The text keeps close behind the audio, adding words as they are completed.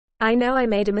I know I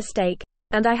made a mistake,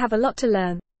 and I have a lot to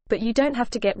learn, but you don't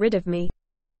have to get rid of me.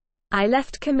 I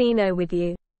left Camino with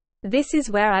you. This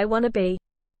is where I want to be.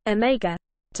 Omega.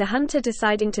 To Hunter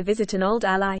deciding to visit an old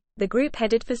ally, the group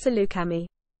headed for Saleucami.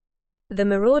 The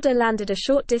marauder landed a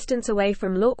short distance away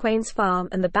from Lorquain's farm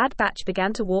and the Bad Batch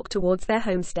began to walk towards their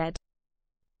homestead.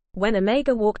 When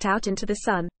Omega walked out into the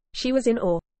sun, she was in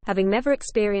awe, having never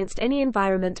experienced any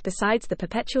environment besides the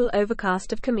perpetual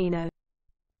overcast of Camino.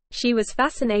 She was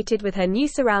fascinated with her new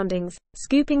surroundings,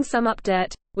 scooping some up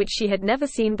dirt, which she had never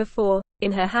seen before,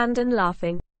 in her hand and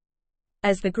laughing.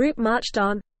 As the group marched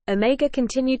on, Omega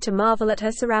continued to marvel at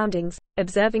her surroundings,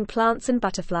 observing plants and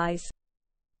butterflies.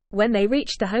 When they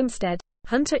reached the homestead,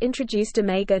 Hunter introduced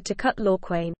Omega to Cut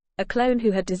Lorquain, a clone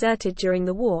who had deserted during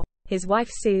the war, his wife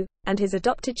Sue, and his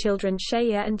adopted children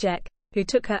Shaya and Jack, who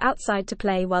took her outside to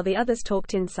play while the others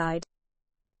talked inside.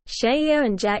 Shaya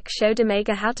and Jack showed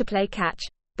Omega how to play catch,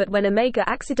 but when Omega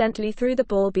accidentally threw the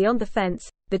ball beyond the fence,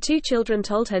 the two children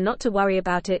told her not to worry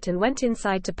about it and went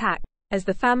inside to pack, as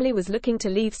the family was looking to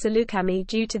leave Saleucami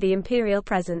due to the Imperial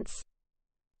presence.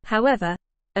 However,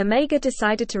 Omega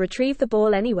decided to retrieve the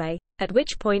ball anyway, at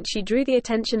which point she drew the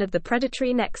attention of the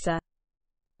predatory Nexa.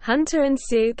 Hunter and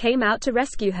Sue came out to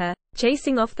rescue her,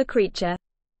 chasing off the creature.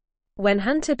 When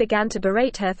Hunter began to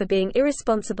berate her for being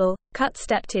irresponsible, Cut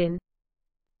stepped in.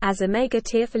 As Omega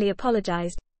tearfully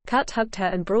apologized, Cut hugged her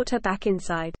and brought her back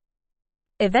inside.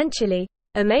 Eventually,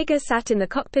 Omega sat in the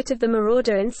cockpit of the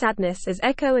Marauder in sadness as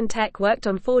Echo and Tech worked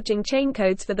on forging chain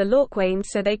codes for the Lorquains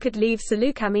so they could leave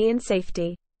Saleucami in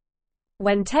safety.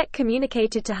 When Tech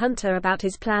communicated to Hunter about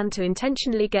his plan to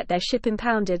intentionally get their ship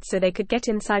impounded so they could get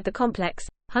inside the complex,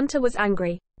 Hunter was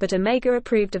angry, but Omega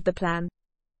approved of the plan.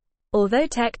 Although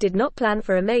Tech did not plan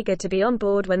for Omega to be on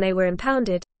board when they were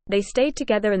impounded, they stayed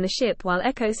together in the ship while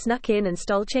Echo snuck in and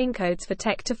stole chain codes for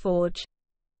Tech to forge.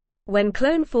 When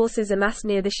clone forces amassed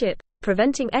near the ship,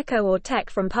 preventing Echo or Tech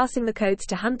from passing the codes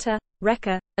to Hunter,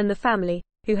 Wrecker, and the family,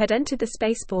 who had entered the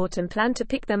spaceport and planned to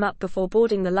pick them up before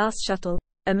boarding the last shuttle,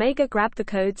 Omega grabbed the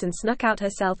codes and snuck out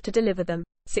herself to deliver them,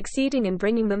 succeeding in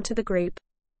bringing them to the group.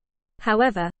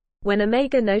 However, when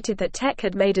Omega noted that Tech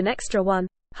had made an extra one,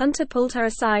 Hunter pulled her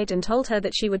aside and told her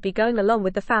that she would be going along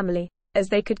with the family, as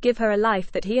they could give her a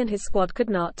life that he and his squad could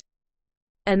not.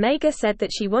 Omega said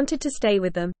that she wanted to stay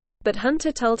with them, but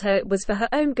Hunter told her it was for her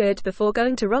own good before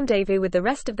going to rendezvous with the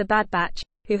rest of the Bad Batch,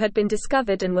 who had been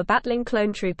discovered and were battling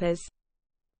clone troopers.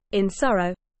 In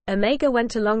sorrow, Omega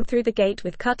went along through the gate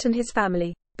with Cut and his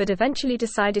family, but eventually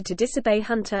decided to disobey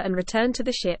Hunter and return to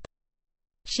the ship.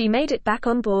 She made it back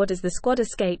on board as the squad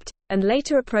escaped, and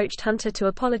later approached Hunter to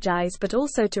apologize but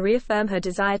also to reaffirm her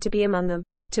desire to be among them,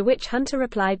 to which Hunter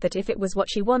replied that if it was what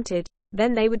she wanted,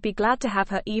 then they would be glad to have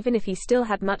her even if he still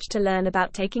had much to learn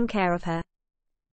about taking care of her.